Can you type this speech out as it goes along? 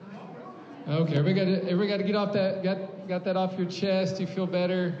Okay, everybody got to get off that, got that off your chest. You feel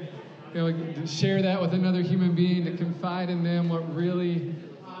better. You know, to share that with another human being, to confide in them what really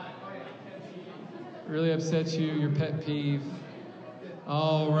upsets you, your pet peeve.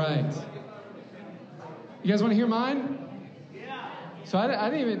 All right. You guys want to hear mine? Yeah. So I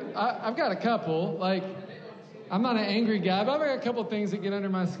didn't even, I've got a couple. Like, I'm not an angry guy, but I've got a couple things that get under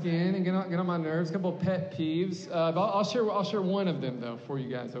my skin and get on my nerves, a couple of pet peeves. But I'll share one of them, though, for you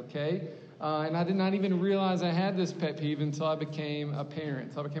guys, okay? And I did not even realize I had this pet peeve until I became a parent,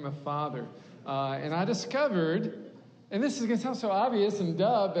 until I became a father. And I discovered, and this is going to sound so obvious and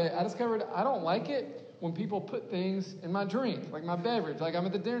dumb, but I discovered I don't like it when people put things in my drink, like my beverage. Like I'm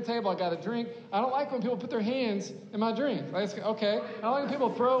at the dinner table, I got a drink. I don't like when people put their hands in my drink. Like, okay, I don't like when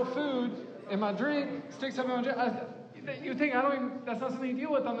people throw food in my drink, stick something in my drink. You think that's not something you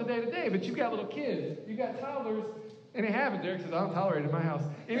deal with on the day-to-day, but you've got little kids, you've got toddlers, and it happens. Derek says, I don't tolerate it in my house.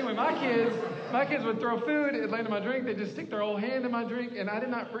 Anyway, my kids would throw food, it'd land in my drink, they'd just stick their whole hand in my drink, and I did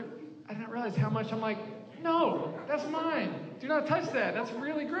not realize how much I'm like, no, that's mine. Do not touch that. That's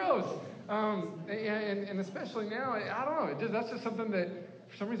really gross. And especially now, I don't know, that's just something that,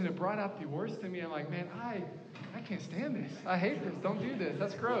 for some reason, it brought out the worst in me. I'm like, man, I can't stand this. I hate this. Don't do this.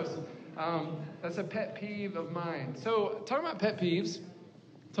 That's gross. That's a pet peeve of mine. So, talking about pet peeves,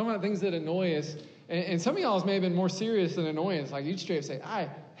 talking about things that annoy us, and some of y'all may have been more serious than annoyance. Like, you'd straight up say, I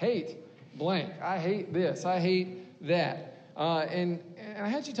hate blank. I hate this. I hate that. And I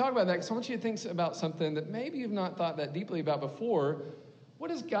had you talk about that because I want you to think about something that maybe you've not thought that deeply about before. What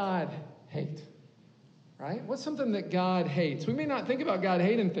does God hate? Right? What's something that God hates? We may not think about God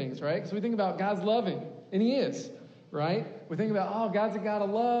hating things, right? Because we think about God's loving, and He is, right? We think about, oh, God's a God of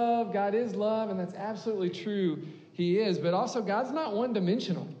love. God is love, and that's absolutely true. He is. But also, God's not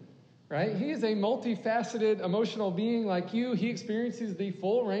one-dimensional, right? He is a multifaceted emotional being like you. He experiences the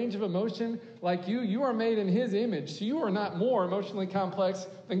full range of emotion like you. You are made in His image, so you are not more emotionally complex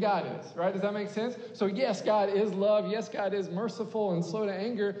than God is, right? Does that make sense? So yes, God is love. Yes, God is merciful and slow to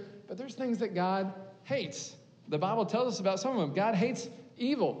anger, but there's things that God hates. The Bible tells us about some of them. God hates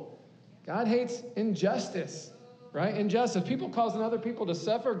evil. God hates injustice, right? Injustice. People causing other people to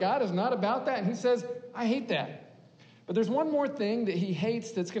suffer. God is not about that, and He says, I hate that. But there's one more thing that He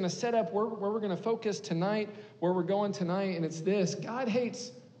hates that's going to set up where we're going to focus tonight, where we're going tonight, and it's this. God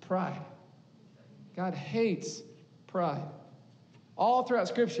hates pride. God hates pride. All throughout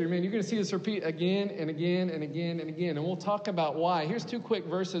Scripture, man, you're going to see this repeat again and again and again and again, and we'll talk about why. Here's two quick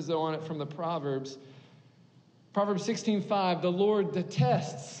verses, though, on it from the Proverbs. Proverbs 16:5, the Lord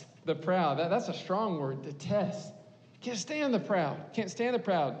detests the proud. That's a strong word, detest. Can't stand the proud. Can't stand the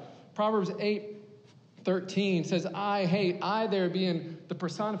proud. Proverbs 8:13 says, I hate, I there being the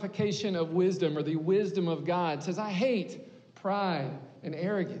personification of wisdom or the wisdom of God, says, I hate pride and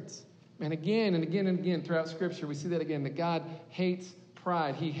arrogance. And again and again and again throughout Scripture, we see that again, that God hates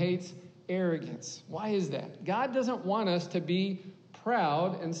pride. He hates arrogance. Why is that? God doesn't want us to be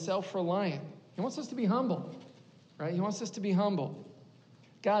proud and self-reliant. He wants us to be humble, right? He wants us to be humble.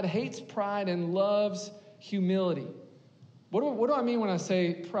 God hates pride and loves humility. What do I mean when I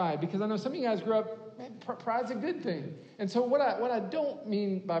say pride? Because I know some of you guys grew up, man, pride's a good thing. And so what I don't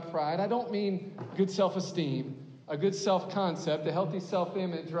mean by pride, I don't mean good self-esteem, a good self-concept, a healthy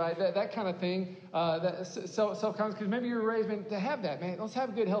self-image, right? That kind of thing, that self-concept, because maybe you were raised to have that, man. Let's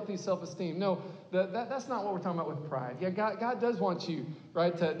have good, healthy self-esteem. No, that's not what we're talking about with pride. Yeah, God does want you,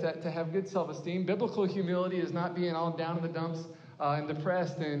 right, to have good self-esteem. Biblical humility is not being all down in the dumps and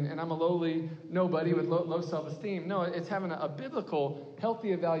depressed and I'm a lowly nobody with low self-esteem. No, it's having a biblical,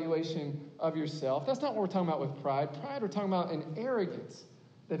 healthy evaluation of yourself. That's not what we're talking about with pride. Pride, we're talking about an arrogance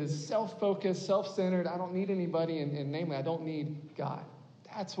that is self-focused, self-centered. I don't need anybody, and namely, I don't need God.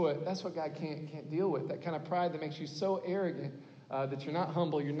 That's what God can't deal with. That kind of pride that makes you so arrogant that you're not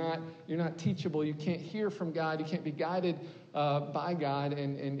humble, you're not teachable, you can't hear from God, you can't be guided by God,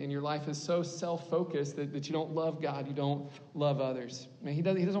 and your life is so self-focused that you don't love God, you don't love others. Man, He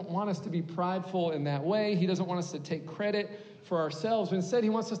doesn't want us to be prideful in that way. He doesn't want us to take credit for ourselves, but instead He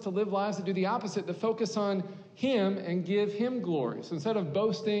wants us to live lives that do the opposite, that focus on Him and give Him glory. So instead of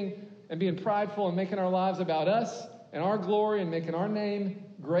boasting and being prideful and making our lives about us and our glory and making our name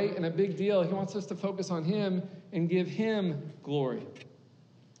great and a big deal, He wants us to focus on Him and give Him glory.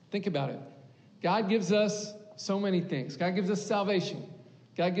 Think about it. God gives us so many things. God gives us salvation.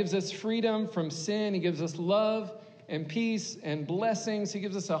 God gives us freedom from sin. He gives us love and peace and blessings. He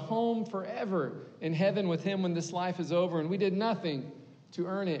gives us a home forever in heaven with Him when this life is over, and we did nothing to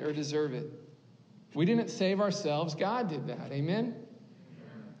earn it or deserve it. We didn't save ourselves. God did that. Amen?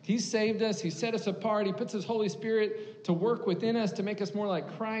 He saved us. He set us apart. He puts His Holy Spirit to work within us to make us more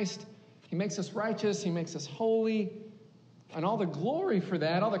like Christ. He makes us righteous. He makes us holy. And all the glory for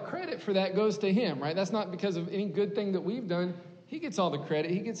that, all the credit for that goes to him, right? That's not because of any good thing that we've done. He gets all the credit.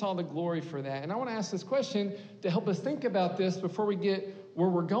 He gets all the glory for that. And I want to ask this question to help us think about this before we get where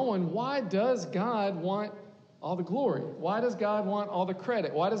we're going. Why does God want all the glory? Why does God want all the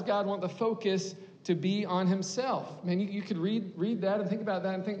credit? Why does God want the focus to be on himself? Man, you could read that and think about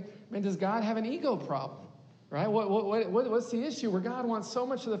that and think, man, does God have an ego problem? Right? What's the issue where God wants so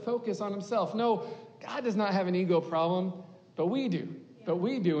much of the focus on himself? No, God does not have an ego problem, but we do. But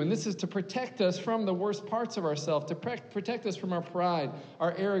we do. And this is to protect us from the worst parts of ourselves, to protect us from our pride,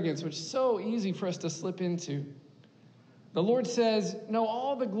 our arrogance, which is so easy for us to slip into. The Lord says, no,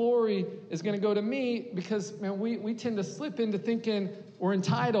 all the glory is going to go to me because, man, we tend to slip into thinking we're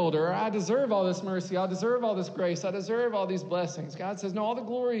entitled or I deserve all this mercy, I deserve all this grace, I deserve all these blessings. God says, no, all the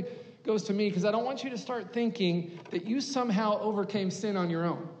glory goes to me because I don't want you to start thinking that you somehow overcame sin on your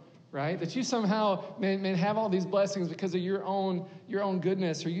own, right? That you somehow may have all these blessings because of your own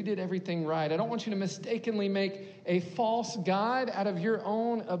goodness or you did everything right. I don't want you to mistakenly make a false God out of your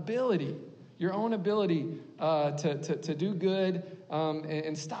own ability. Your own ability to do good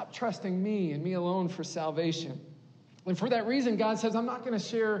and stop trusting me and me alone for salvation. And for that reason, God says, I'm not going to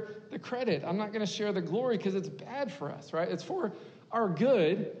share the credit. I'm not going to share the glory because it's bad for us, right? It's for our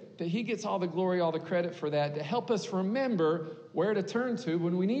good that he gets all the glory, all the credit for that, to help us remember where to turn to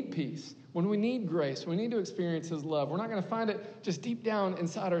when we need peace, when we need grace, when we need to experience his love. We're not going to find it just deep down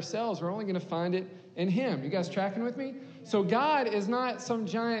inside ourselves. We're only going to find it in him. You guys tracking with me? So God is not some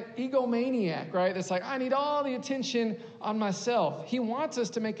giant egomaniac, right? That's like, I need all the attention on myself. He wants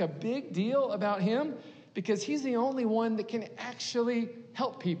us to make a big deal about him because he's the only one that can actually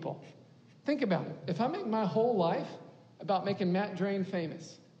help people. Think about it. If I make my whole life about making Matt Drain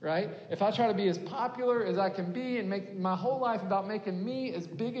famous, right? If I try to be as popular as I can be and make my whole life about making me as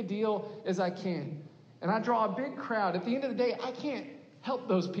big a deal as I can, and I draw a big crowd, at the end of the day, I can't help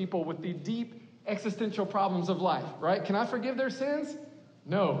those people with the deep existential problems of life, right? Can I forgive their sins?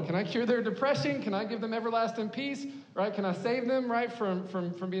 No. Can I cure their depression? Can I give them everlasting peace, right? Can I save them, right,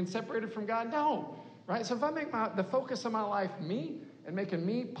 from being separated from God? No, right? So if I make the focus of my life me and making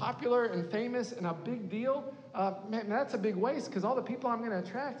me popular and famous and a big deal, man, that's a big waste because all the people I'm going to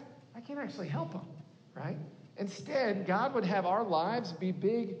attract, I can't actually help them, right? Instead, God would have our lives be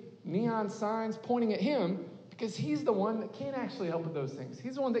big neon signs pointing at him because he's the one that can actually help with those things.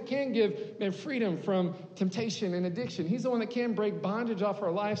 He's the one that can give freedom from temptation and addiction. He's the one that can break bondage off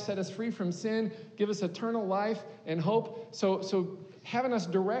our life, set us free from sin, give us eternal life and hope. So having us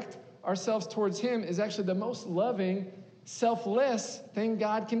direct ourselves towards him is actually the most loving, selfless thing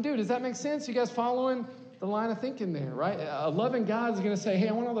God can do. Does that make sense? You guys following the line of thinking there, right? A loving God is going to say, hey,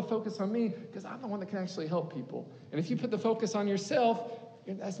 I want all the focus on me because I'm the one that can actually help people. And if you put the focus on yourself,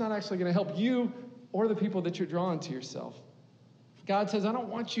 that's not actually going to help you or the people that you're drawing to yourself. God says, I don't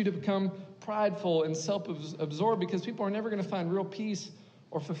want you to become prideful and self-absorbed because people are never going to find real peace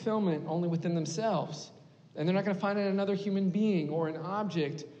or fulfillment only within themselves. And they're not going to find it in another human being or an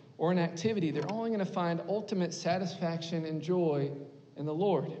object or an activity. They're only going to find ultimate satisfaction and joy in the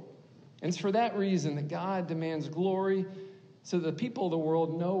Lord. And it's for that reason that God demands glory so that the people of the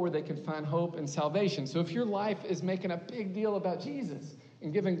world know where they can find hope and salvation. So if your life is making a big deal about Jesus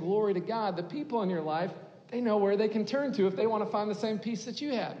and giving glory to God, the people in your life, they know where they can turn to if they want to find the same peace that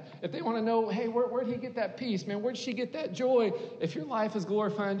you have. If they want to know, hey, where'd he get that peace? Man, where'd she get that joy? If your life is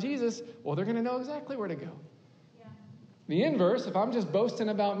glorifying Jesus, well, they're going to know exactly where to go. Yeah. The inverse, if I'm just boasting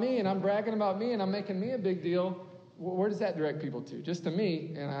about me and I'm bragging about me and I'm making me a big deal, where does that direct people to? Just to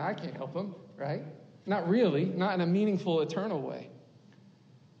me, and I can't help them, right? Not really, not in a meaningful, eternal way.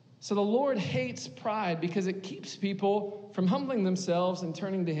 So the Lord hates pride because it keeps people from humbling themselves and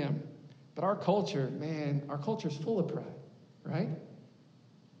turning to him. But our culture, man, our culture is full of pride, right?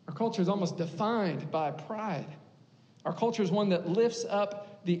 Our culture is almost defined by pride. Our culture is one that lifts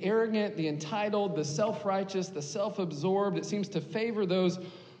up the arrogant, the entitled, the self-righteous, the self-absorbed. It seems to favor those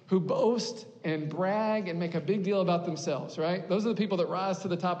who boast and brag and make a big deal about themselves, right? Those are the people that rise to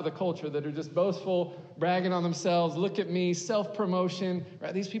the top of the culture that are just boastful, bragging on themselves, look at me, self-promotion,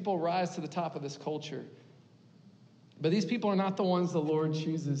 right? These people rise to the top of this culture. But these people are not the ones the Lord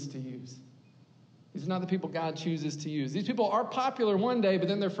chooses to use. These are not the people God chooses to use. These people are popular one day, but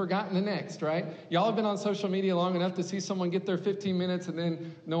then they're forgotten the next, right? Y'all have been on social media long enough to see someone get their 15 minutes and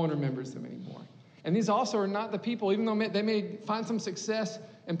then no one remembers them anymore. And these also are not the people, even though they may find some success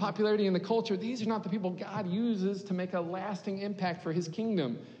and popularity in the culture, these are not the people God uses to make a lasting impact for his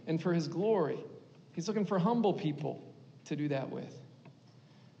kingdom and for his glory. He's looking for humble people to do that with.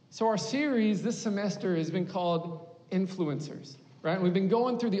 So our series this semester has been called Influencers. right? And we've been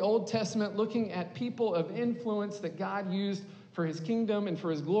going through the Old Testament looking at people of influence that God used for his kingdom and for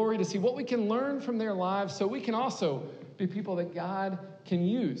his glory to see what we can learn from their lives so we can also be people that God can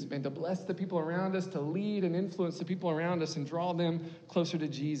use, man, to bless the people around us, to lead and influence the people around us and draw them closer to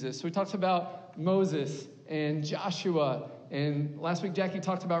Jesus. So we talked about Moses and Joshua, and last week Jackie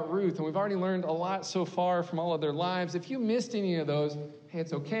talked about Ruth, and we've already learned a lot so far from all of their lives. If you missed any of those, hey,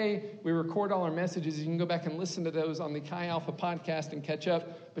 it's okay. We record all our messages. You can go back and listen to those on the Chi Alpha podcast and catch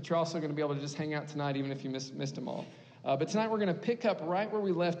up, but you're also going to be able to just hang out tonight even if you missed them all. But tonight we're going to pick up right where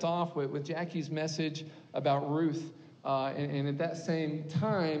we left off with Jackie's message about Ruth and at that same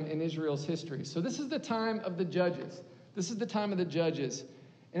time in Israel's history. So this is the time of the judges. This is the time of the judges.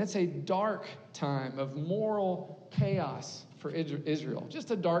 And it's a dark time of moral chaos for Israel.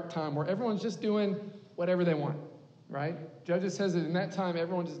 Just a dark time where everyone's just doing whatever they want, right? Judges says that in that time,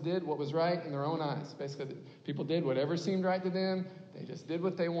 everyone just did what was right in their own eyes. Basically, people did whatever seemed right to them. They just did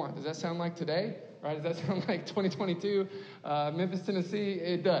what they want. Does that sound like today? Right? Does that sound like 2022? Memphis, Tennessee?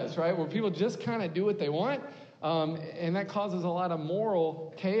 It does, right? Where people just kind of do what they want. And that causes a lot of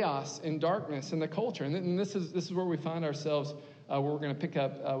moral chaos and darkness in the culture. And this is where we find ourselves, where we're going to pick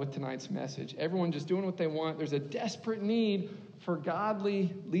up with tonight's message. Everyone just doing what they want. There's a desperate need for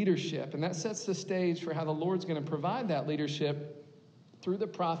godly leadership. And that sets the stage for how the Lord's going to provide that leadership through the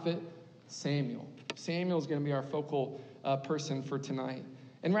prophet Samuel. Samuel is going to be our focal person for tonight.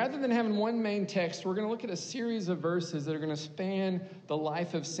 And rather than having one main text, we're going to look at a series of verses that are going to span the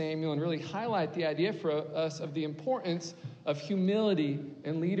life of Samuel and really highlight the idea for us of the importance of humility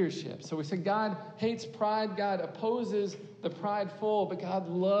and leadership. So we said God hates pride, God opposes the prideful, but God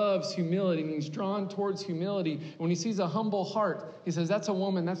loves humility, and he's drawn towards humility. And when he sees a humble heart, he says, that's a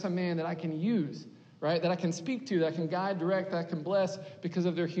woman, that's a man that I can use, right? That I can speak to, that I can guide, direct, that I can bless because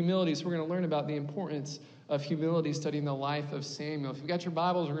of their humility. So we're going to learn about the importance of humility, studying the life of Samuel. If you've got your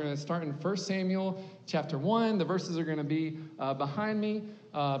Bibles, we're going to start in 1 Samuel chapter 1. The verses are going to be behind me,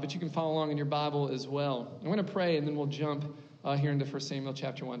 but you can follow along in your Bible as well. I'm going to pray, and then we'll jump here into 1 Samuel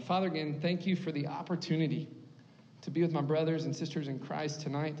chapter 1. Father, again, thank you for the opportunity to be with my brothers and sisters in Christ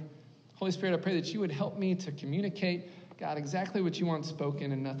tonight. Holy Spirit, I pray that you would help me to communicate, God, exactly what you want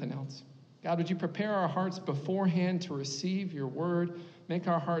spoken and nothing else. God, would you prepare our hearts beforehand to receive your word? Make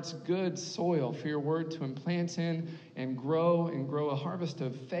our hearts good soil for your word to implant in and grow a harvest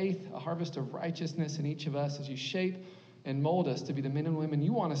of faith, a harvest of righteousness in each of us as you shape and mold us to be the men and women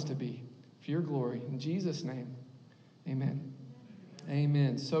you want us to be for your glory. In Jesus' name, amen.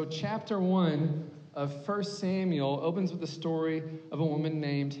 Amen. So chapter 1 of 1 Samuel opens with the story of a woman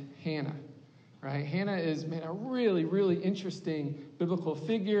named Hannah. Right? Hannah is, man, a really, really interesting biblical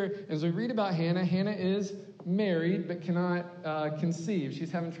figure. As we read about Hannah, Hannah is married but cannot conceive. She's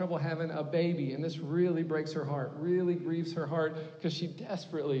having trouble having a baby, and this really breaks her heart, really grieves her heart because she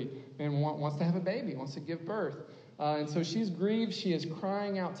desperately, man, wants to have a baby, wants to give birth. And so she's grieved. She is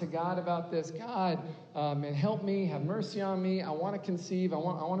crying out to God about this. God, man, help me, have mercy on me. I want to conceive. I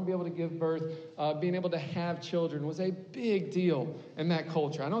want to be able to give birth. Being able to have children was a big deal in that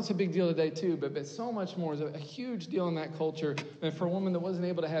culture. I know it's a big deal today too, but so much more. It was a huge deal in that culture. And for a woman that wasn't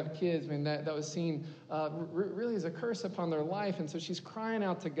able to have kids, man, that was seen really as a curse upon their life. And so she's crying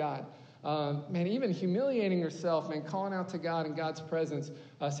out to God. Man, even humiliating herself, man, calling out to God in God's presence,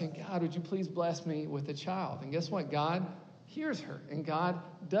 saying, God, would you please bless me with a child? And guess what? God hears her, and God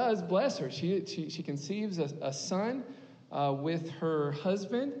does bless her. She conceives a son with her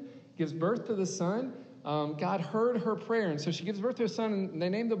husband, gives birth to the son. God heard her prayer, and so she gives birth to a son, and they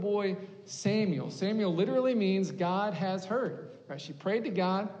named the boy Samuel. Samuel literally means God has heard. Right? She prayed to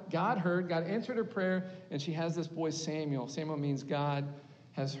God, God heard, God answered her prayer, and she has this boy Samuel. Samuel means God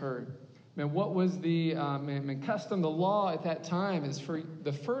has heard. Man, what was the custom, the law at that time is for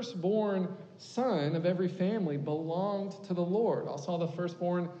the firstborn son of every family belonged to the Lord. Also the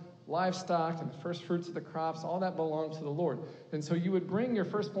firstborn livestock and the first fruits of the crops, all that belonged to the Lord. And so you would bring your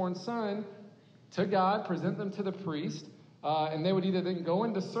firstborn son to God, present them to the priest, and they would either then go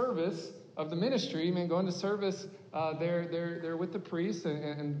into service of the ministry, go into service they're with the priest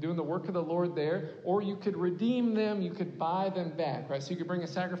and doing the work of the Lord there, or you could redeem them, you could buy them back, right? So you could bring a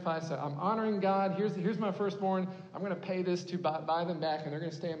sacrifice. I'm honoring God. Here's my firstborn. I'm going to pay this to buy them back, and they're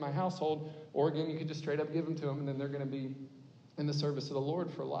going to stay in my household. Or again, you could just straight up give them to them, and then they're going to be in the service of the Lord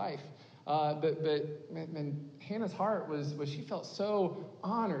for life. But man, Hannah's heart was she felt so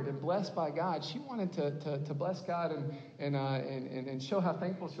honored and blessed by God. She wanted to bless God and show how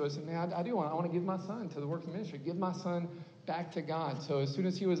thankful she was. And man, I want to give my son to the work of the ministry. Give my son back to God. So as soon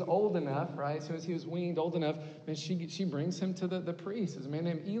as he was old enough, right, as soon as he was weaned old enough, man, she brings him to the priest. There's a man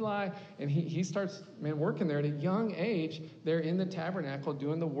named Eli, and he starts, man, working there at a young age. They're in the tabernacle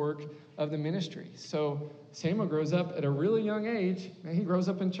doing the work of the ministry. So Samuel grows up at a really young age, and he grows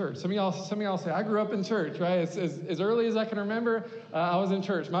up in church. Some of y'all say, I grew up in church, right? As early as I can remember, I was in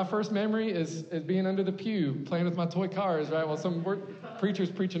church. My first memory is being under the pew, playing with my toy cars, right? While some preacher's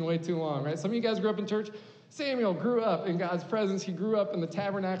preaching way too long, right? Some of you guys grew up in church. Samuel grew up in God's presence. He grew up in the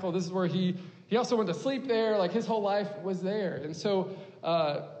tabernacle. This is where he also went to sleep there. Like his whole life was there. And so,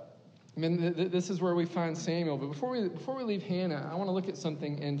 this is where we find Samuel. But before we leave Hannah, I want to look at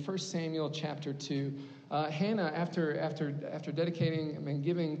something in 1 Samuel chapter 2. Hannah, after dedicating and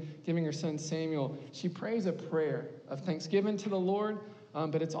giving her son Samuel, she prays a prayer of thanksgiving to the Lord,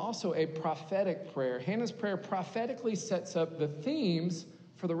 but it's also a prophetic prayer. Hannah's prayer prophetically sets up the themes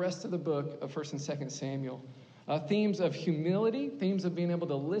for the rest of the book of 1 and 2 Samuel. Themes of humility, themes of being able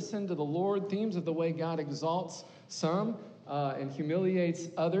to listen to the Lord, themes of the way God exalts some and humiliates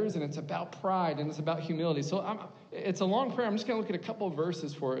others, and it's about pride and it's about humility. So it's a long prayer. I'm just going to look at a couple of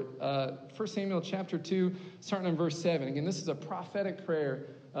verses for it. 1 Samuel chapter 2, starting in verse 7. Again, this is a prophetic prayer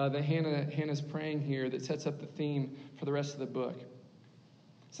that Hannah's praying here that sets up the theme for the rest of the book. It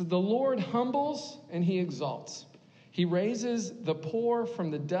says, the Lord humbles and he exalts. He raises the poor from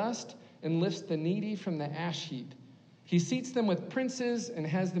the dust and lifts the needy from the ash heap. He seats them with princes and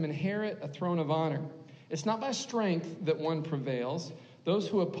has them inherit a throne of honor. It's not by strength that one prevails. Those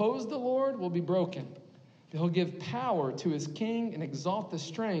who oppose the Lord will be broken. He'll give power to his king and exalt the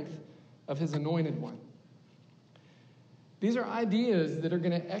strength of his anointed one. These are ideas that are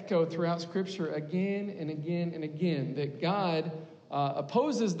going to echo throughout Scripture again and again and again, that God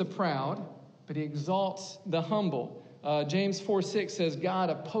opposes the proud, but he exalts the humble. James 4:6 says, God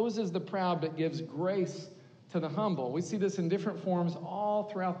opposes the proud, but gives grace to the humble. We see this in different forms all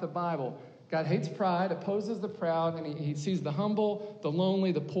throughout the Bible. God hates pride, opposes the proud, and he sees the humble, the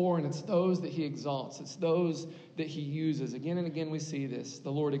lonely, the poor, and it's those that he exalts. It's those that he uses. Again and again we see this.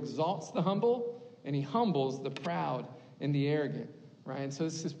 The Lord exalts the humble, and he humbles the proud and the arrogant. Right? And so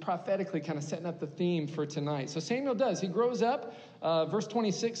this is prophetically kind of setting up the theme for tonight. So Samuel does. He grows up. Verse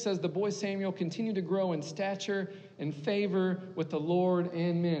 26 says, the boy Samuel continued to grow in stature and favor with the Lord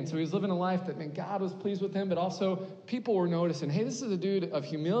and men. So he was living a life that, man, God was pleased with him, but also people were noticing, hey, this is a dude of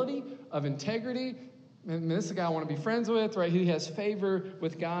humility, of integrity. Man, this is a guy I want to be friends with, right? He has favor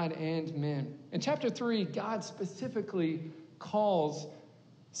with God and men. In chapter 3, God specifically calls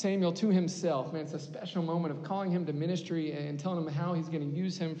Samuel to himself. Man, it's a special moment of calling him to ministry and telling him how he's going to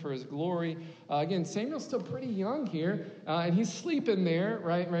use him for his glory. Again, Samuel's still pretty young here, and he's sleeping there,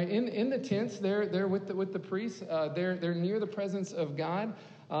 right in the tents there with the priests. They're near the presence of God,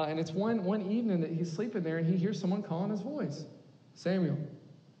 and it's one evening that he's sleeping there, and he hears someone calling his voice. Samuel,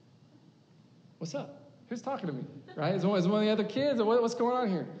 what's up? Who's talking to me? Right? Is one of the other kids? What's going on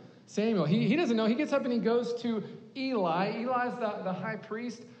here? Samuel, he doesn't know. He gets up and he goes to Eli. Eli's the high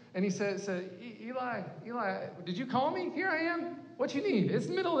priest, and he says, Eli, did you call me? Here I am. What you need? It's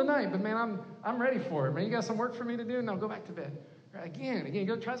the middle of the night, but man, I'm ready for it. Man, you got some work for me to do? No, go back to bed. Right, again, he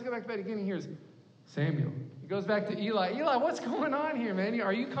tries to go back to bed again. He hears Samuel. He goes back to Eli. Eli, what's going on here, man?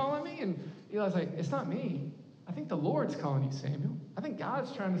 Are you calling me? And Eli's like, it's not me. I think the Lord's calling you, Samuel. I think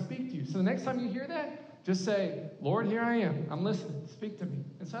God's trying to speak to you. So the next time you hear that, just say, Lord, here I am. I'm listening. Speak to me.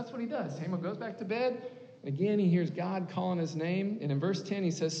 And so that's what he does. Samuel goes back to bed. And again, he hears God calling his name. And in verse 10,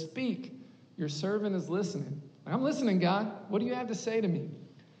 he says, speak. Your servant is listening. I'm listening, God. What do you have to say to me?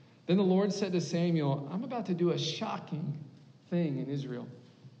 Then the Lord said to Samuel, I'm about to do a shocking thing in Israel.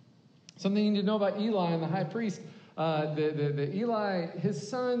 Something you need to know about Eli and the high priest. Eli, his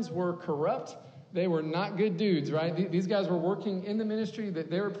sons were corrupt. They were not good dudes, right? These guys were working in the ministry.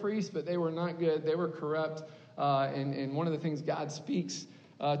 They were priests, but they were not good. They were corrupt. And one of the things God speaks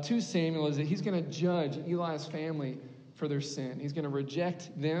to Samuel is that he's going to judge Eli's family for their sin. He's going to reject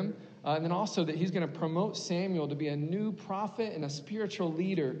them. And then also that he's going to promote Samuel to be a new prophet and a spiritual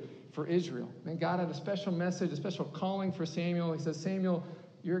leader for Israel. And God had a special message, a special calling for Samuel. He says, Samuel,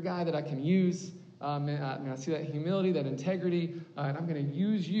 you're a guy that I can use. I see that humility, that integrity, and I'm going to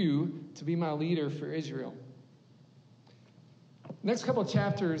use you to be my leader for Israel. Next couple of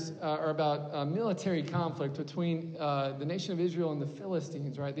chapters are about military conflict between the nation of Israel and the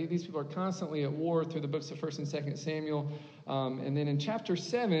Philistines, right? These people are constantly at war through the books of 1 and 2 Samuel. And then in chapter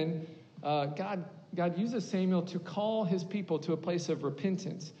 7, God uses Samuel to call his people to a place of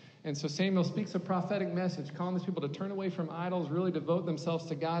repentance. And so Samuel speaks a prophetic message, calling these people to turn away from idols, really devote themselves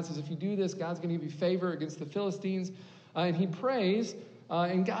to God. Says, if you do this, God's going to give you favor against the Philistines. And he prays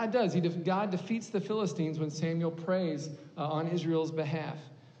And God does. God defeats the Philistines when Samuel prays on Israel's behalf.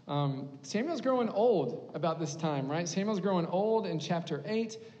 Samuel's growing old about this time, right? Samuel's growing old in chapter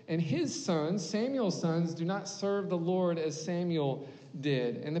 8, and his sons, Samuel's sons, do not serve the Lord as Samuel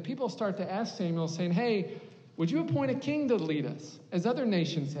did. And the people start to ask Samuel, saying, hey, would you appoint a king to lead us, as other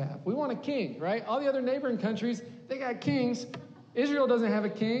nations have? We want a king, right? All the other neighboring countries, they got kings. Israel doesn't have a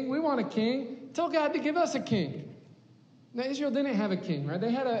king. We want a king. Tell God to give us a king. Now, Israel didn't have a king, right?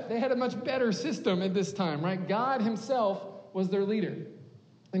 They had a much better system at this time, right? God himself was their leader.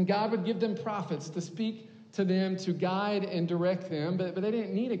 And God would give them prophets to speak to them, to guide and direct them. But they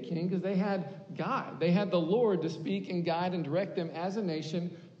didn't need a king because they had God. They had the Lord to speak and guide and direct them as a nation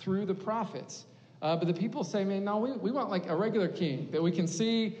through the prophets. But the people say, man, no, we want like a regular king that we can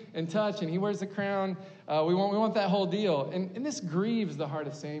see and touch, and he wears the crown. We want that whole deal. And this grieves the heart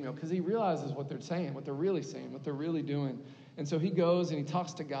of Samuel because he realizes what they're saying, what they're really saying, what they're really doing. And so he goes and he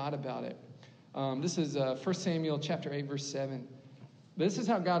talks to God about it. This is 1 Samuel chapter 8, verse 7. This is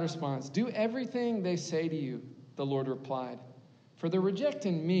how God responds. Do everything they say to you, the Lord replied. For they're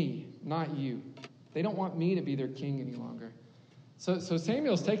rejecting me, not you. They don't want me to be their king any longer. So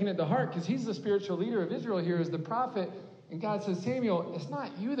Samuel's taking it to heart because he's the spiritual leader of Israel here as the prophet. And God says, Samuel, it's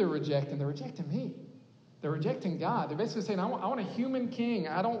not you they're rejecting me. They're rejecting God. They're basically saying, I want a human king.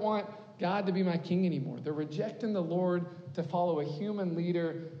 I don't want God to be my king anymore. They're rejecting the Lord to follow a human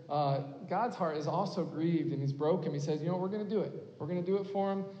leader. God's heart is also grieved and he's broken. He says, we're going to do it. We're going to do it for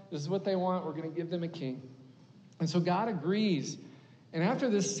them. This is what they want. We're going to give them a king. And so God agrees. And after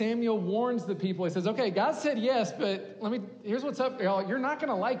this, Samuel warns the people. He says, okay, God said yes, but here's what's up, y'all. You're not going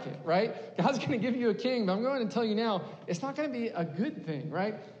to like it, right? God's going to give you a king, but I'm going to tell you now, it's not going to be a good thing,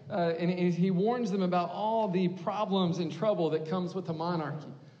 right? And he warns them about all the problems and trouble that comes with a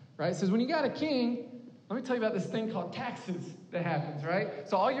monarchy, right? He says, when you got a king, let me tell you about this thing called taxes that happens, right?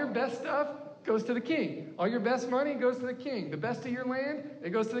 So all your best stuff goes to the king. All your best money goes to the king. The best of your land,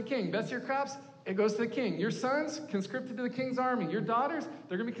 it goes to the king. Best of your crops, it goes to the king. Your sons, conscripted to the king's army. Your daughters,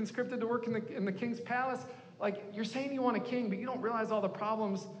 they're going to be conscripted to work in the king's palace. Like, you're saying you want a king, but you don't realize all the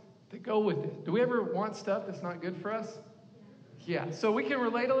problems that go with it. Do we ever want stuff that's not good for us? Yeah. So we can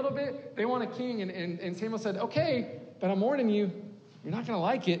relate a little bit. They want a king, and Samuel said, okay, but I'm warning you, you're not going to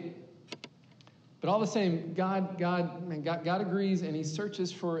like it. But all the same, God agrees, and he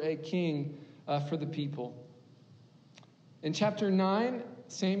searches for a king for the people. In chapter 9,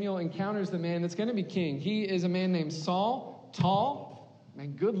 Samuel encounters the man that's going to be king. He is a man named Saul, tall,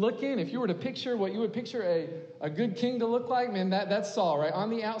 man, good looking. If you were to picture what you would picture a good king to look like, man, that's Saul, right? On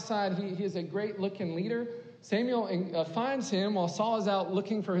the outside, he is a great looking leader. Samuel finds him while Saul is out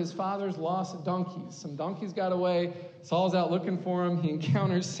looking for his father's lost donkeys. Some donkeys got away. Saul's out looking for him. He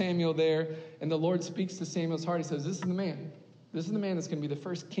encounters Samuel there, and the Lord speaks to Samuel's heart. He says, this is the man. This is the man that's going to be the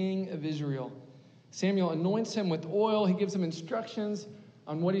first king of Israel. Samuel anoints him with oil. He gives him instructions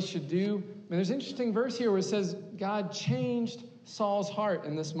on what he should do. And there's an interesting verse here where it says God changed Saul's heart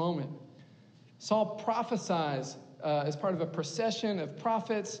in this moment. Saul prophesies as part of a procession of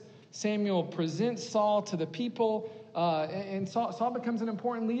prophets. Samuel presents Saul to the people, and Saul becomes an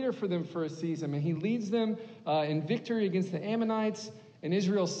important leader for them for a season. And he leads them in victory against the Ammonites, and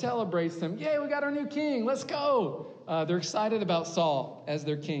Israel celebrates them. Yay, we got our new king. Let's go. They're excited about Saul as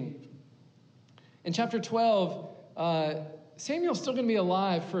their king. In chapter 12, Samuel's still going to be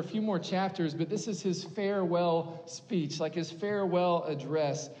alive for a few more chapters, but this is his farewell speech, like his farewell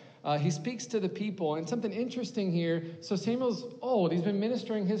address. He speaks to the people, and something interesting here. So Samuel's old. He's been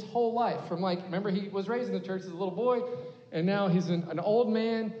ministering his whole life. Remember, he was raised in the church as a little boy, and now he's an old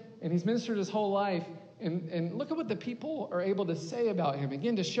man, and he's ministered his whole life. And look at what the people are able to say about him.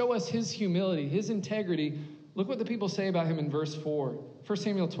 Again, to show us his humility, his integrity. Look what the people say about him in verse 4. 1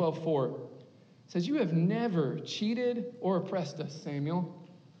 Samuel 12:4. It says, you have never cheated or oppressed us, Samuel,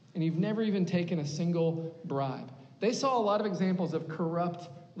 and you've never even taken a single bribe. They saw a lot of examples of corrupt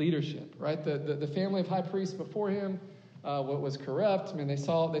leadership, right? The family of high priests before him what was corrupt. I mean, they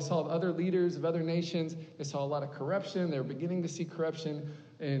saw other leaders of other nations. They saw a lot of corruption. They were beginning to see corruption.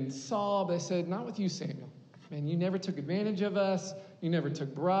 And Saul, they said, not with you, Samuel. Man, you never took advantage of us. You never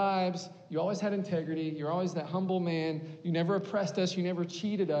took bribes. You always had integrity. You're always that humble man. You never oppressed us. You never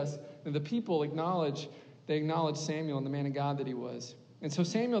cheated us. And the people acknowledge Samuel and the man of God that he was. And so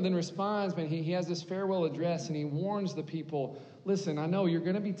Samuel then responds, man, he has this farewell address, and he warns the people, listen, I know you're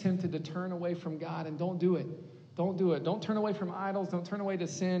going to be tempted to turn away from God, and don't do it. Don't do it. Don't turn away from idols. Don't turn away to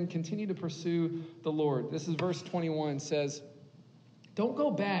sin. Continue to pursue the Lord. This is verse 21, says, don't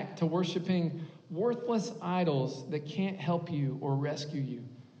go back to worshiping worthless idols that can't help you or rescue you.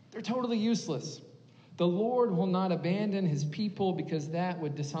 They're totally useless. The Lord will not abandon his people because that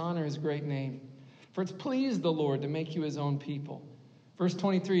would dishonor his great name. For it's pleased the Lord to make you his own people. Verse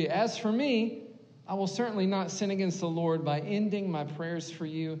 23, as for me, I will certainly not sin against the Lord by ending my prayers for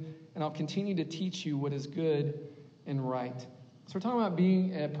you, and I'll continue to teach you what is good and right. So we're talking about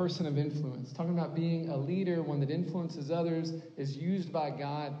being a person of influence, talking about being a leader, one that influences others, is used by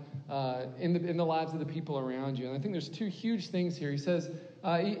God in the lives of the people around you. And I think there's two huge things here. He says,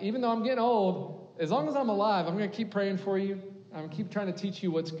 even though I'm getting old, as long as I'm alive, I'm going to keep praying for you. I'm going to keep trying to teach you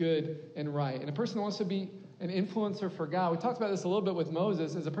what's good and right. And a person that wants to be an influencer for God, we talked about this a little bit with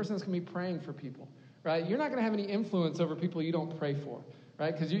Moses, is a person that's going to be praying for people, right? You're not going to have any influence over people you don't pray for,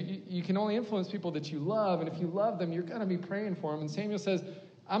 right? Because you can only influence people that you love, and if you love them, you're going to be praying for them. And Samuel says,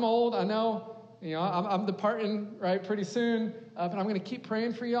 I'm old, I know, I'm departing, right, pretty soon, but I'm going to keep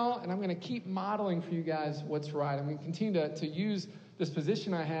praying for y'all, and I'm going to keep modeling for you guys what's right. I'm going to continue to use this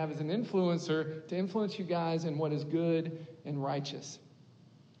position I have as an influencer to influence you guys in what is good and righteous.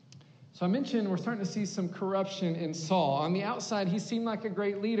 So I mentioned we're starting to see some corruption in Saul. On the outside, he seemed like a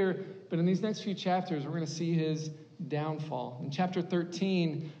great leader, but in these next few chapters, we're going to see his downfall. In chapter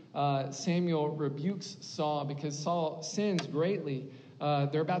 13, Samuel rebukes Saul because Saul sins greatly.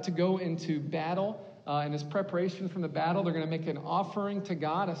 They're about to go into battle. In his preparation from the battle, they're going to make an offering to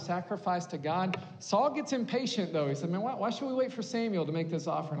God, a sacrifice to God. Saul gets impatient, though. He said, man, why should we wait for Samuel to make this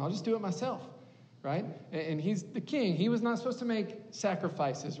offering? I'll just do it myself. Right? And he's the king. He was not supposed to make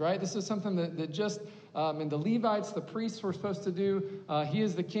sacrifices, right? This is something that just, and the Levites, the priests were supposed to do. He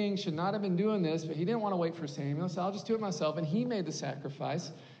is the king, should not have been doing this, but he didn't want to wait for Samuel, so I'll just do it myself. And he made the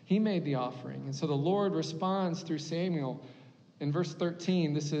sacrifice. He made the offering. And so the Lord responds through Samuel. In verse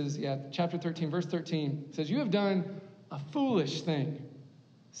 13, this is, chapter 13, verse 13, it says, you have done a foolish thing,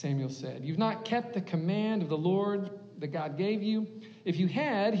 Samuel said. You've not kept the command of the Lord that God gave you. If you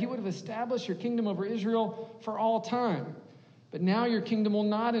had, he would have established your kingdom over Israel for all time. But now your kingdom will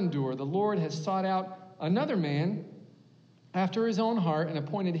not endure. The Lord has sought out another man after his own heart and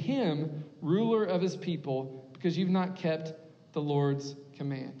appointed him ruler of his people because you've not kept the Lord's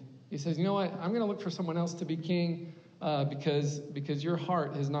command. He says, you know what? I'm going to look for someone else to be king because your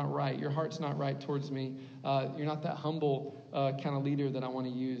heart is not right. Your heart's not right towards me. You're not that humble kind of leader that I want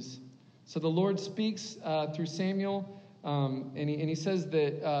to use. So the Lord speaks through Samuel. And he says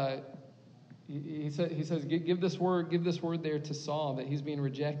that he says give this word there to Saul that he's being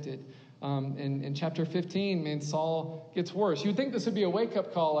rejected. In chapter 15, man, Saul gets worse. You'd think this would be a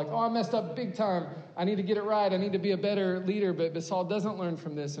wake-up call, like, oh, I messed up big time. I need to get it right. I need to be a better leader. But Saul doesn't learn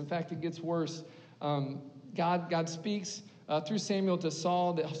from this. In fact, it gets worse. God speaks through Samuel to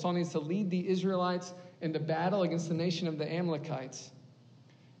Saul that Saul needs to lead the Israelites into battle against the nation of the Amalekites.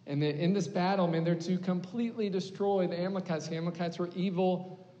 And in this battle, man, they're to completely destroy the Amalekites. The Amalekites were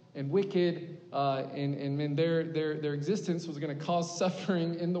evil and wicked, and their existence was going to cause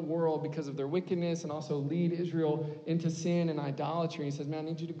suffering in the world because of their wickedness and also lead Israel into sin and idolatry. And he says, man, I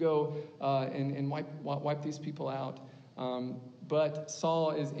need you to go and wipe these people out. But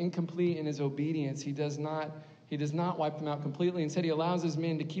Saul is incomplete in his obedience. He does not wipe them out completely. Instead, he allows his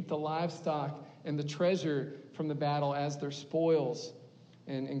men to keep the livestock and the treasure from the battle as their spoils.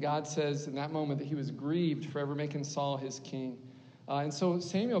 And God says in that moment that he was grieved for ever making Saul his king. And so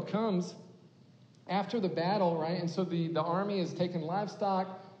Samuel comes after the battle, right? And so the army has taken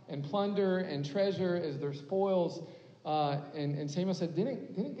livestock and plunder and treasure as their spoils. And Samuel said,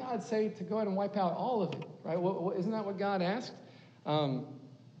 didn't God say to go ahead and wipe out all of it, right? Isn't that what God asked?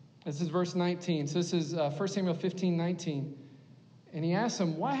 This is verse 19. So this is 1 Samuel 15:19. And he asked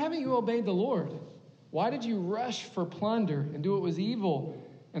him, why haven't you obeyed the Lord? Why did you rush for plunder and do what was evil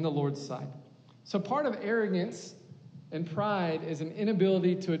in the Lord's sight? So part of arrogance and pride is an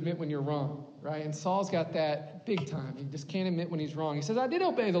inability to admit when you're wrong, right? And Saul's got that big time. He just can't admit when he's wrong. He says, I did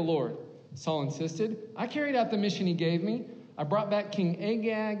obey the Lord, Saul insisted. I carried out the mission he gave me. I brought back King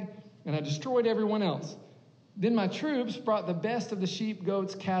Agag, and I destroyed everyone else. Then my troops brought the best of the sheep,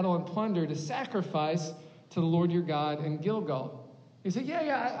 goats, cattle, and plunder to sacrifice to the Lord your God in Gilgal. He said,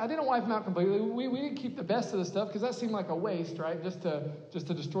 I didn't wipe them out completely. We didn't keep the best of the stuff because that seemed like a waste, right? Just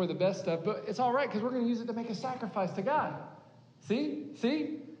to destroy the best stuff. But it's all right because we're going to use it to make a sacrifice to God. See?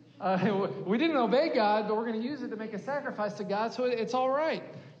 We didn't obey God, but we're going to use it to make a sacrifice to God, so it's all right.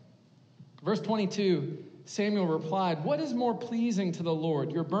 Verse 22, Samuel replied, what is more pleasing to the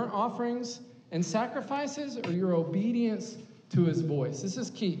Lord, your burnt offerings and sacrifices or your obedience to his voice? This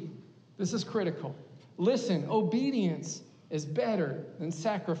is key. This is critical. Listen, obedience is better than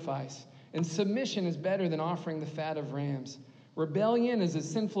sacrifice, and submission is better than offering the fat of rams. Rebellion is as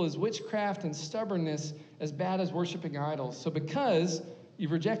sinful as witchcraft, and stubbornness as bad as worshiping idols. So because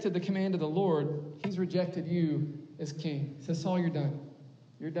You've rejected the command of the Lord. He's rejected you as king. He says, Saul, you're done.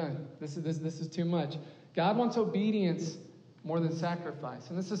 You're done. This is too much. God wants obedience more than sacrifice.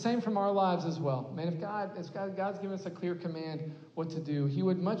 And it's the same from our lives as well. Man, if God's given us a clear command what to do, he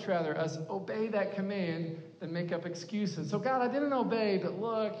would much rather us obey that command than make up excuses. So God, I didn't obey, but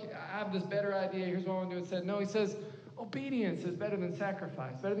look, I have this better idea. Here's what I want to do instead. No, he says, obedience is better than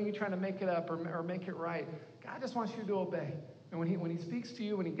sacrifice, better than you trying to make it up or make it right. God just wants you to obey. And when he speaks to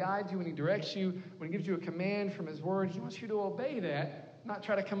you, when he guides you, when he directs you, when he gives you a command from his word, he wants you to obey that, not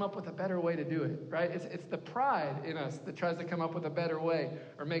try to come up with a better way to do it, right? It's the pride in us that tries to come up with a better way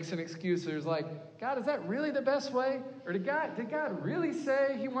or makes an excuse. There's like, God, is that really the best way? Or did God really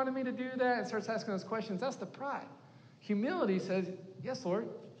say he wanted me to do that? And starts asking those questions. That's the pride. Humility says, yes, Lord.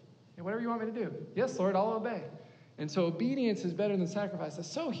 And whatever you want me to do. Yes, Lord, I'll obey. And so obedience is better than sacrifice.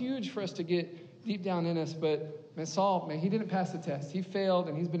 It's so huge for us to get deep down in us. But man, Saul, he didn't pass the test. He failed,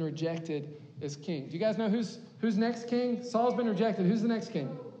 and he's been rejected as king. Do you guys know who's next king? Saul's been rejected. Who's the next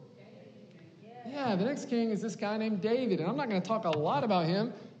king? Yeah, the next king is this guy named David. And I'm not going to talk a lot about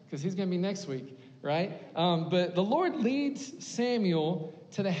him because he's going to be next week, right? But the Lord leads Samuel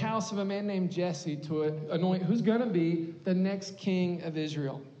to the house of a man named Jesse to anoint who's going to be the next king of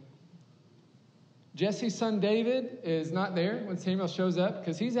Israel. Jesse's son David is not there when Samuel shows up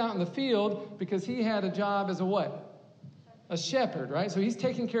because he's out in the field because he had a job as a what? A shepherd, right? So he's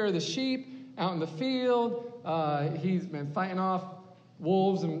taking care of the sheep out in the field. He's been fighting off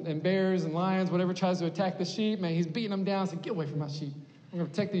wolves and bears and lions, whatever tries to attack the sheep. Man, he's beating them down. Saying, get away from my sheep. I'm going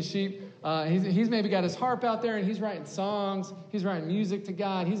to protect these sheep. He's maybe got his harp out there and he's writing songs. He's writing music to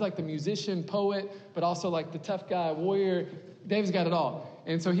God. He's like the musician, poet, but also like the tough guy, warrior. David's got it all.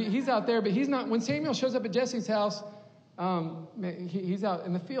 And so he's out there, but he's not. When Samuel shows up at Jesse's house, he's out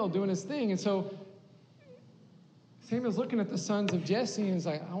in the field doing his thing. And so Samuel's looking at the sons of Jesse and he's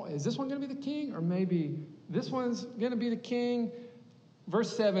like, oh, is this one going to be the king? Or maybe this one's going to be the king?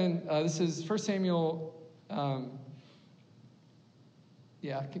 Verse 7, this is 1 Samuel,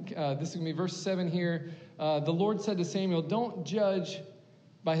 this is going to be verse 7 here. The Lord said to Samuel, don't judge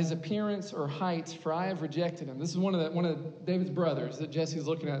by his appearance or height, for I have rejected him. This is one of David's brothers that Jesse's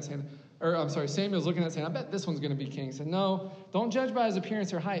looking at saying, Samuel's looking at saying, I bet this one's going to be king. He said, no, don't judge by his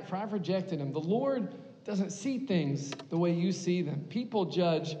appearance or height, for I've rejected him. The Lord doesn't see things the way you see them. People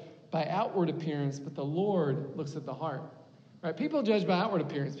judge by outward appearance, but the Lord looks at the heart. Right? People judge by outward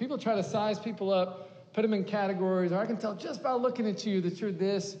appearance. People try to size people up, put them in categories, or I can tell just by looking at you that you're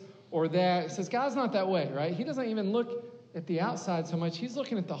this or that. It says God's not that way, right? He doesn't even look at the outside so much. He's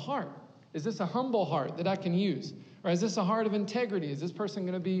looking at the heart. Is this a humble heart that I can use? Or is this a heart of integrity? Is this person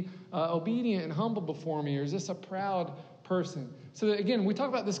going to be obedient and humble before me? Or is this a proud person? So that, again, we talk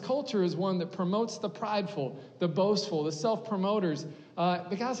about this culture as one that promotes the prideful, the boastful, the self-promoters.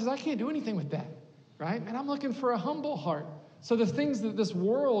 The guy says, I can't do anything with that, right? And I'm looking for a humble heart. So the things that this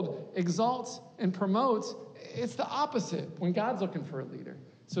world exalts and promotes, it's the opposite when God's looking for a leader.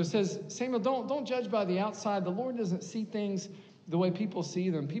 So it says, Samuel, don't judge by the outside. The Lord doesn't see things the way people see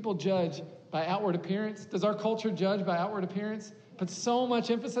them. People judge by outward appearance. Does our culture judge by outward appearance? Puts so much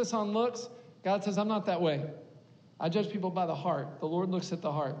emphasis on looks. God says, I'm not that way. I judge people by the heart. The Lord looks at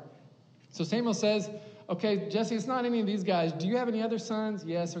the heart. So Samuel says, okay, Jesse, it's not any of these guys. Do you have any other sons?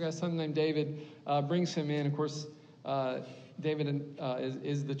 Yes, I've got a son named David. Brings him in. Of course, David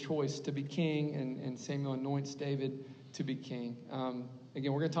is the choice to be king, and Samuel anoints David to be king.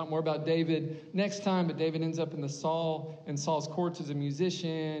 Again, we're going to talk more about David next time, but David ends up in Saul's courts as a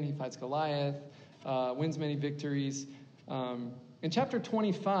musician. He fights Goliath, wins many victories. In chapter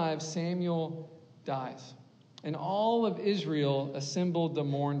 25, Samuel dies. And all of Israel assembled to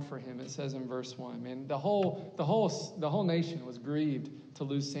mourn for him, it says in verse 1. Man, the whole nation was grieved to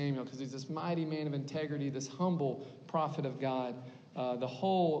lose Samuel because he's this mighty man of integrity, this humble prophet of God. The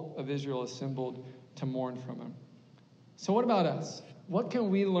whole of Israel assembled to mourn from him. So what about us? What can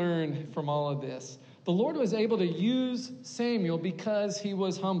we learn from all of this? The Lord was able to use Samuel because he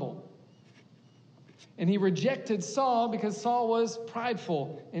was humble. And he rejected Saul because Saul was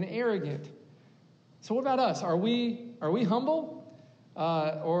prideful and arrogant. So what about us? Are we humble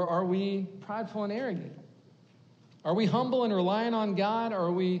or are we prideful and arrogant? Are we humble and relying on God, or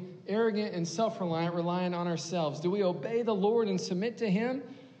are we arrogant and self-reliant, relying on ourselves? Do we obey the Lord and submit to him,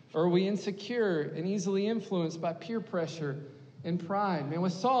 or are we insecure and easily influenced by peer pressure and pride? Man,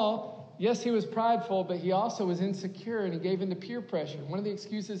 with Saul, yes, he was prideful, but he also was insecure and he gave into peer pressure. One of the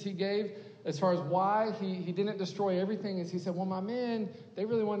excuses he gave as far as why he didn't destroy everything is he said, well, my men, they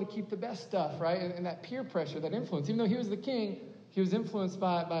really wanted to keep the best stuff, right? And that peer pressure, that influence, even though he was the king, He was influenced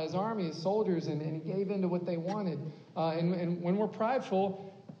by his army, his soldiers, and he gave in to what they wanted. And when we're prideful,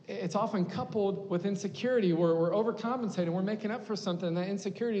 it's often coupled with insecurity. We're overcompensating. We're making up for something. And that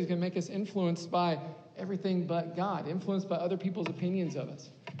insecurity is going to make us influenced by everything but God, influenced by other people's opinions of us,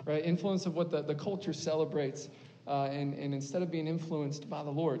 right? Influence of what the culture celebrates, and instead of being influenced by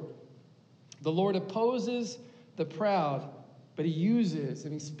the Lord. The Lord opposes the proud, but he uses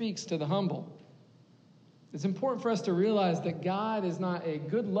and he speaks to the humble. It's important for us to realize that God is not a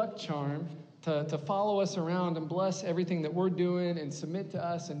good luck charm to follow us around and bless everything that we're doing and submit to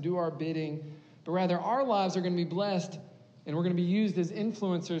us and do our bidding, but rather our lives are going to be blessed and we're going to be used as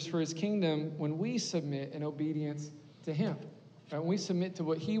influencers for his kingdom when we submit in obedience to him. Right? When we submit to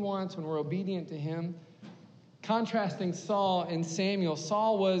what he wants, when we're obedient to him. Contrasting Saul and Samuel,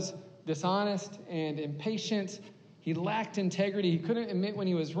 Saul was dishonest and impatient. He lacked integrity. He couldn't admit when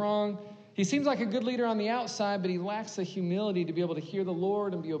he was wrong. He seems like a good leader on the outside, but he lacks the humility to be able to hear the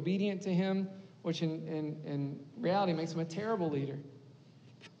Lord and be obedient to him, which in reality makes him a terrible leader.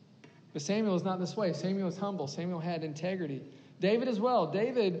 But Samuel is not this way. Samuel is humble. Samuel had integrity. David as well.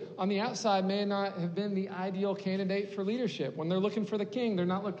 David, on the outside, may not have been the ideal candidate for leadership. When they're looking for the king, they're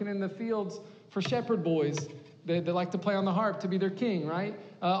not looking in the fields for shepherd boys that like to play on the harp to be their king, right?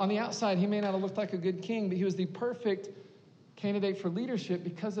 On the outside, he may not have looked like a good king, but he was the perfect candidate for leadership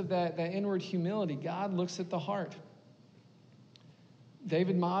because of that inward humility. God looks at the heart.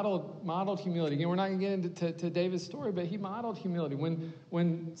 David modeled humility. Again, we're not going to get into David's story, but he modeled humility.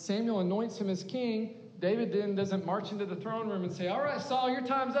 When Samuel anoints him as king, David then doesn't march into the throne room and say, all right, Saul, your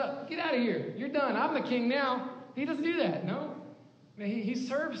time's up. Get out of here. You're done. I'm the king now. He doesn't do that, no. He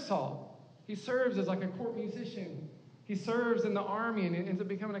serves Saul. He serves as like a court musician. He serves in the army and ends up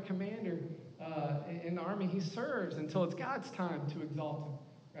becoming a commander in the army. He serves until it's God's time to exalt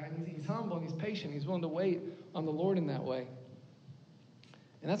him. Right? He's humble and he's patient. He's willing to wait on the Lord in that way.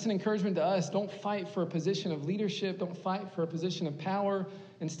 And that's an encouragement to us. Don't fight for a position of leadership. Don't fight for a position of power.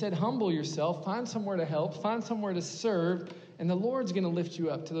 Instead, humble yourself. Find somewhere to help. Find somewhere to serve. And the Lord's going to lift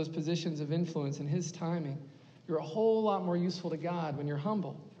you up to those positions of influence in his timing. You're a whole lot more useful to God when you're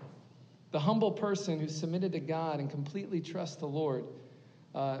humble. The humble person who's submitted to God and completely trusts the Lord,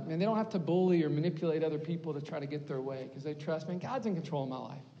 and they don't have to bully or manipulate other people to try to get their way because they trust, man, God's in control of my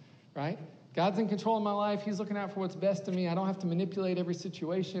life, right? God's in control of my life. He's looking out for what's best to me. I don't have to manipulate every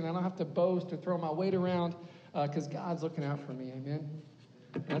situation. I don't have to boast or throw my weight around because God's looking out for me, amen?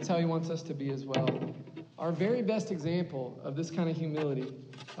 And that's how he wants us to be as well. Our very best example of this kind of humility,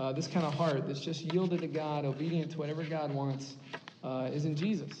 this kind of heart that's just yielded to God, obedient to whatever God wants, is in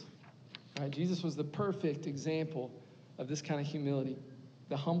Jesus. Right? Jesus was the perfect example of this kind of humility.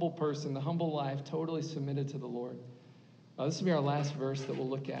 The humble person, the humble life, totally submitted to the Lord. This will be our last verse that we'll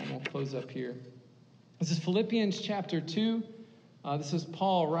look at, and we'll close up here. This is Philippians chapter 2. This is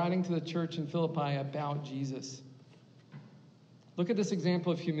Paul writing to the church in Philippi about Jesus. Look at this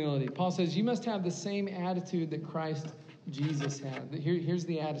example of humility. Paul says, you must have the same attitude that Christ Jesus had. Here's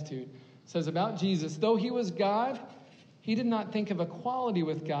the attitude. It says about Jesus, though he was God, he did not think of equality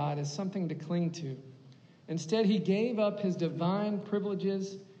with God as something to cling to. Instead, he gave up his divine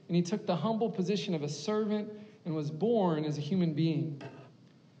privileges, and he took the humble position of a servant and was born as a human being.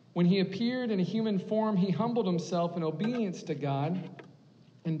 When he appeared in a human form, he humbled himself in obedience to God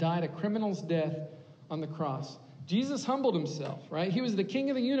and died a criminal's death on the cross. Jesus humbled himself, right? He was the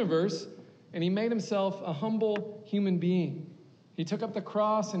king of the universe, and he made himself a humble human being. He took up the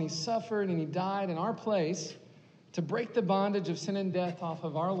cross, and he suffered, and he died in our place to break the bondage of sin and death off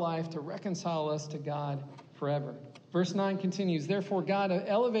of our life, to reconcile us to God forever. Verse 9 continues, therefore God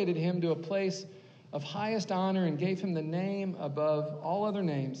elevated him to a place of highest honor and gave him the name above all other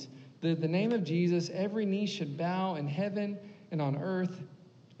names. The name of Jesus, every knee should bow in heaven and on earth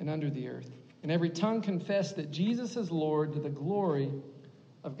and under the earth. And every tongue confess that Jesus is Lord to the glory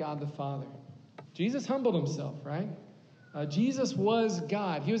of God the Father. Jesus humbled himself, right? Jesus was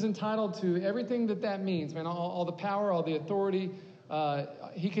God. He was entitled to everything that means, man, all the power, all the authority.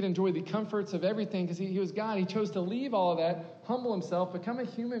 He could enjoy the comforts of everything because he was God. He chose to leave all of that, humble himself, become a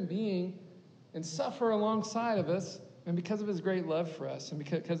human being, and suffer alongside of us, and because of his great love for us and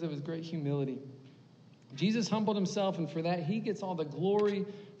because of his great humility. Jesus humbled himself, and for that, he gets all the glory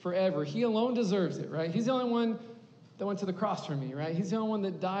forever. He alone deserves it, right? He's the only one that went to the cross for me, right? He's the only one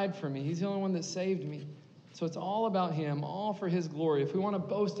that died for me. He's the only one that saved me. So it's all about him, all for his glory. If we want to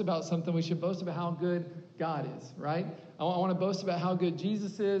boast about something, we should boast about how good God is, right? I want to boast about how good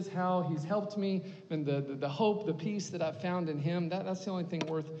Jesus is, how he's helped me, and the hope, the peace that I've found in him. That's the only thing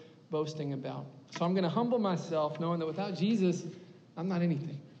worth boasting about. So I'm going to humble myself, knowing that without Jesus, I'm not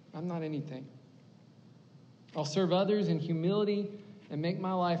anything. I'm not anything. I'll serve others in humility and make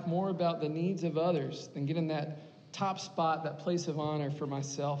my life more about the needs of others than getting that top spot, that place of honor for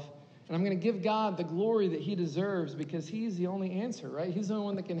myself. And I'm going to give God the glory that he deserves because he's the only answer, right? He's the only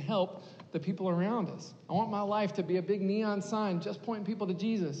one that can help the people around us. I want my life to be a big neon sign just pointing people to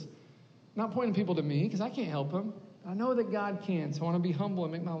Jesus, not pointing people to me because I can't help them. I know that God can, so I want to be humble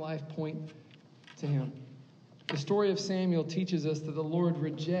and make my life point to him. The story of Samuel teaches us that the Lord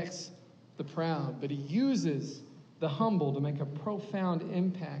rejects the proud, but he uses the humble to make a profound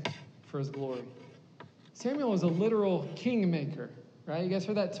impact for his glory. Samuel was a literal kingmaker, right? You guys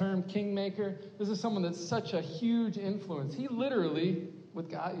heard that term, kingmaker? This is someone that's such a huge influence. He literally,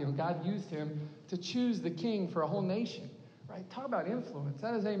 with God, God used him to choose the king for a whole nation, right? Talk about influence.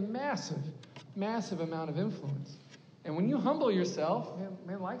 That is a massive, massive amount of influence. And when you humble yourself,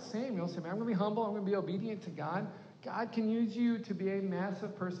 man, like Samuel, say, man, I'm going to be humble, I'm going to be obedient to God. God can use you to be a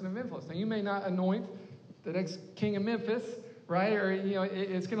massive person of influence. Now, you may not anoint the next king of Memphis, right? Or,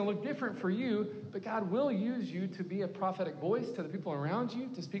 it's going to look different for you, but God will use you to be a prophetic voice to the people around you,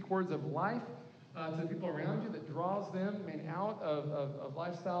 to speak words of life to the people around you that draws them, out of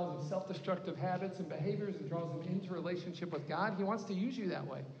lifestyles of self-destructive habits and behaviors and draws them into relationship with God. He wants to use you that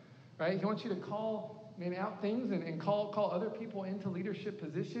way, right? He wants you to call out things and call other people into leadership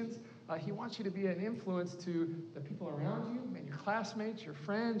positions. He wants you to be an influence to the people around you, your classmates, your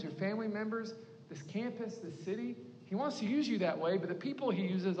friends, your family members, this campus, this city. He wants to use you that way, but the people he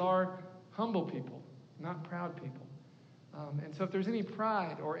uses are humble people, not proud people. And so if there's any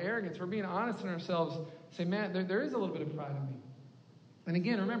pride or arrogance, we're being honest in ourselves, say, man, there is a little bit of pride in me. And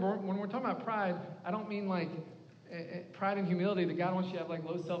again, remember, when we're talking about pride, I don't mean like pride and humility that God wants you to have like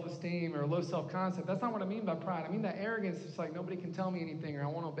low self-esteem or low self-concept. That's not what I mean by pride. I mean that arrogance. It's like nobody can tell me anything or I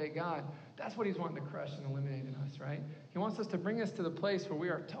won't obey God. That's what he's wanting to crush and eliminate in us, right? He wants us to bring us to the place where we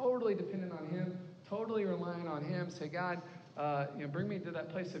are totally dependent on him, totally relying on him. Say, God, bring me to that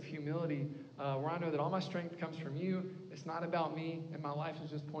place of humility where I know that all my strength comes from you. It's not about me, and my life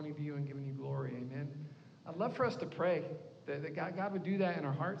is just pointing to you and giving you glory. Amen. I'd love for us to pray that God would do that in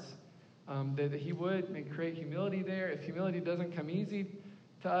our hearts. That he would create humility there. If humility doesn't come easy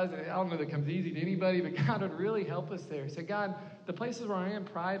to us, and I don't know that it comes easy to anybody, but God would really help us there. Say, God, the places where I am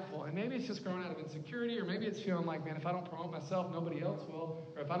prideful, and maybe it's just growing out of insecurity, or maybe it's feeling like, man, if I don't promote myself, nobody else will,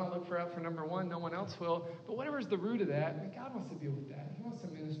 or if I don't look out for number one, no one else will. But whatever's the root of that, and God wants to deal with that. He wants to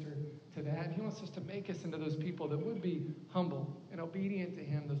minister to that. He wants us to make us into those people that would be humble and obedient to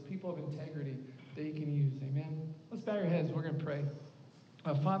him, those people of integrity that he can use. Amen. Let's bow our heads. We're going to pray.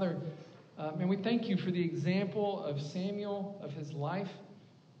 Father, and we thank you for the example of Samuel, of his life.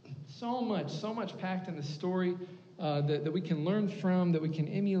 So much packed in the story that we can learn from, that we can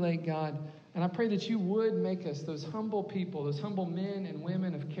emulate, God. And I pray that you would make us those humble people, those humble men and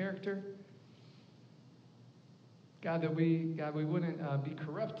women of character. God, that we wouldn't be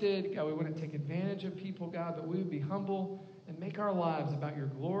corrupted. God, we wouldn't take advantage of people, God, but we would be humble and make our lives about your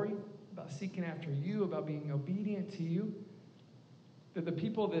glory, about seeking after you, about being obedient to you. That the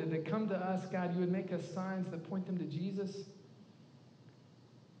people that come to us, God, you would make us signs that point them to Jesus.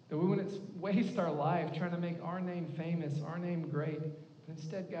 That we wouldn't waste our life trying to make our name famous, our name great. But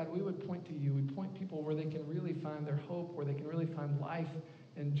instead, God, we would point to you. We'd point people where they can really find their hope, where they can really find life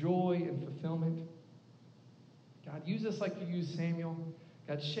and joy and fulfillment. God, use us like you used Samuel.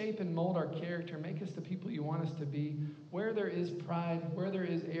 God, shape and mold our character. Make us the people you want us to be. Where there is pride, where there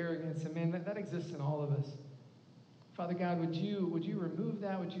is arrogance, and man, that exists in all of us. Father God, would you remove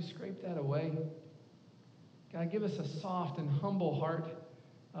that? Would you scrape that away? God, give us a soft and humble heart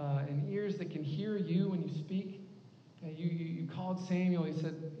and ears that can hear you when you speak. You called Samuel. He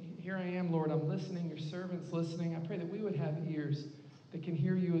said, here I am, Lord. I'm listening. Your servant's listening. I pray that we would have ears that can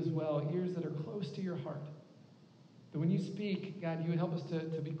hear you as well, ears that are close to your heart. That when you speak, God, you would help us to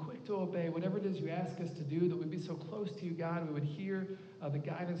be quick to obey whatever it is you ask us to do, that we'd be so close to you, God, we would hear the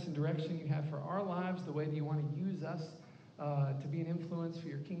guidance and direction you have for our lives, the way that you want to use us to be an influence for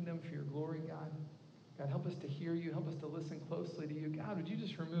your kingdom, for your glory, God. God, help us to hear you. Help us to listen closely to you. God, would you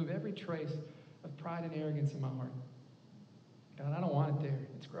just remove every trace of pride and arrogance in my heart? God, I don't want it there.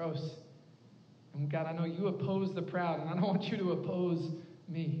 It's gross. And God, I know you oppose the proud, and I don't want you to oppose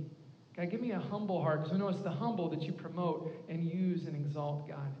me. God, give me a humble heart, because we know it's the humble that you promote and use and exalt,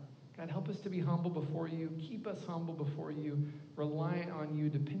 God. God, help us to be humble before you. Keep us humble before you, reliant on you,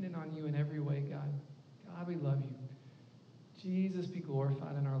 dependent on you in every way, God. God, we love you. Jesus, be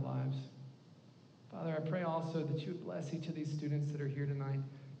glorified in our lives. Father, I pray also that you would bless each of these students that are here tonight.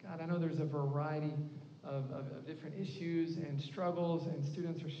 God, I know there's a variety of different issues and struggles, and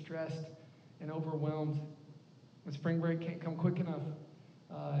students are stressed and overwhelmed. When spring break can't come quick enough,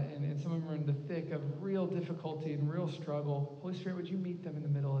 and some of them are in the thick of real difficulty and real struggle. Holy Spirit, would you meet them in the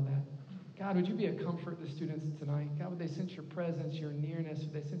middle of that? God, would you be a comfort to students tonight? God, would they sense your presence, your nearness?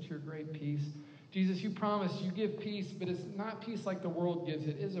 Would they sense your great peace? Jesus, you promise you give peace, but it's not peace like the world gives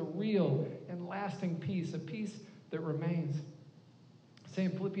it. It is a real and lasting peace, a peace that remains. Say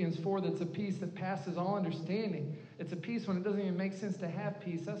in Philippians 4, that's a peace that passes all understanding. It's a peace when it doesn't even make sense to have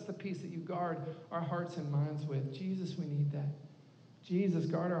peace. That's the peace that you guard our hearts and minds with. Jesus, we need that. Jesus,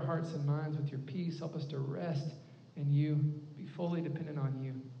 guard our hearts and minds with your peace. Help us to rest in you, be fully dependent on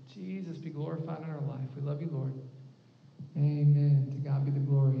you. Jesus, be glorified in our life. We love you, Lord. Amen. To God be the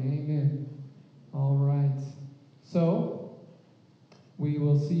glory. Amen. All right. So, we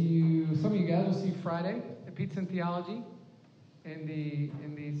will see you, some of you guys will see you Friday at Pizza and Theology in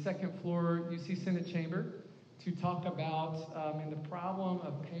the second floor UC Senate Chamber to talk about the problem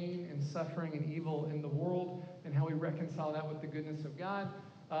of pain and suffering and evil in the world and how we reconcile that with the goodness of God.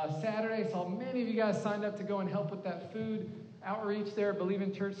 Saturday, I saw many of you guys signed up to go and help with that food outreach there at Believe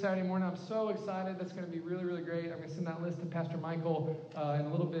in Church Saturday morning. I'm so excited. That's going to be really, really great. I'm going to send that list to Pastor Michael in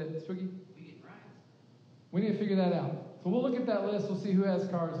a little bit. Swiggy? We need to figure that out. So we'll look at that list. We'll see who has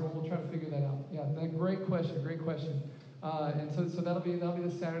cars, and we'll try to figure that out. Yeah, great question. Great question. And so that'll be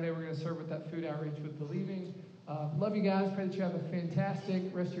this Saturday. We're going to serve with that food outreach with Believing. Love you guys. Pray that you have a fantastic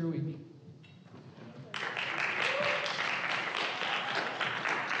rest of your week.